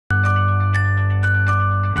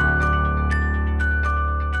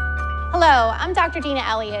Hello, I'm Dr. Dina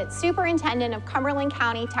Elliott, Superintendent of Cumberland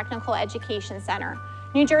County Technical Education Center,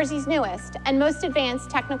 New Jersey's newest and most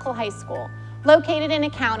advanced technical high school, located in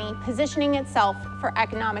a county positioning itself for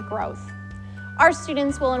economic growth. Our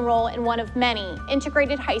students will enroll in one of many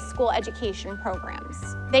integrated high school education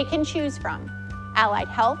programs. They can choose from allied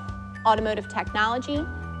health, automotive technology,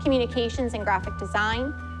 communications and graphic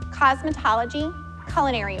design, cosmetology,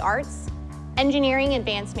 culinary arts, engineering,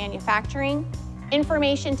 advanced manufacturing,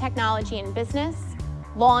 information technology and business,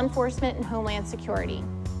 law enforcement and homeland security.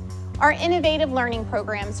 Our innovative learning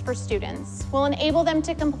programs for students will enable them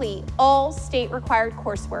to complete all state-required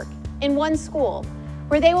coursework in one school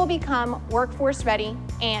where they will become workforce ready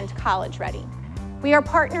and college ready. We are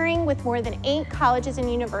partnering with more than 8 colleges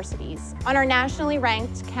and universities on our nationally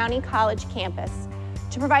ranked County College campus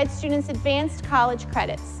to provide students advanced college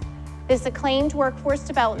credits. This acclaimed workforce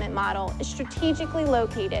development model is strategically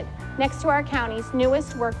located next to our county's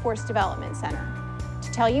newest Workforce Development Center.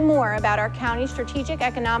 To tell you more about our county's strategic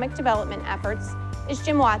economic development efforts is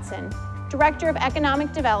Jim Watson, Director of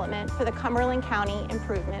Economic Development for the Cumberland County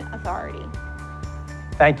Improvement Authority.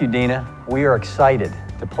 Thank you, Dina. We are excited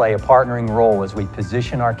to play a partnering role as we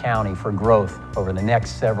position our county for growth over the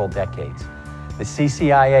next several decades. The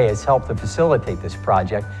CCIA has helped to facilitate this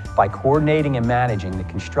project by coordinating and managing the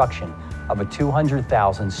construction of a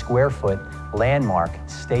 200,000 square foot landmark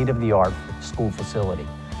state-of-the-art school facility.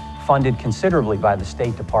 Funded considerably by the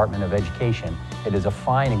State Department of Education, it is a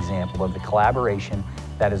fine example of the collaboration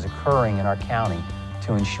that is occurring in our county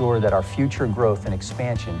to ensure that our future growth and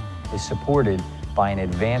expansion is supported by an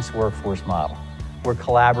advanced workforce model. We're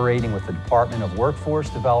collaborating with the Department of Workforce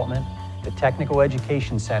Development, the Technical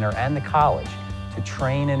Education Center, and the college to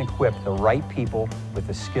train and equip the right people with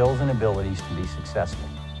the skills and abilities to be successful.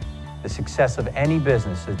 The success of any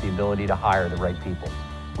business is the ability to hire the right people.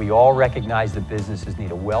 We all recognize that businesses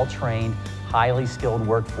need a well-trained, highly skilled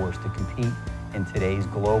workforce to compete in today's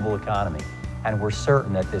global economy. And we're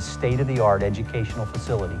certain that this state-of-the-art educational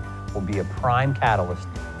facility will be a prime catalyst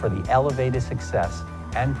for the elevated success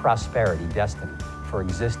and prosperity destined for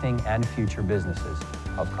existing and future businesses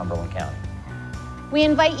of Cumberland County. We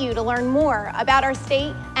invite you to learn more about our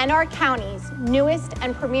state and our county's newest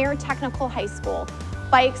and premier technical high school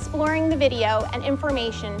by exploring the video and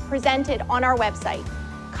information presented on our website,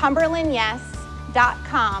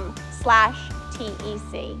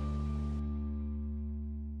 cumberlandyes.com/TEC.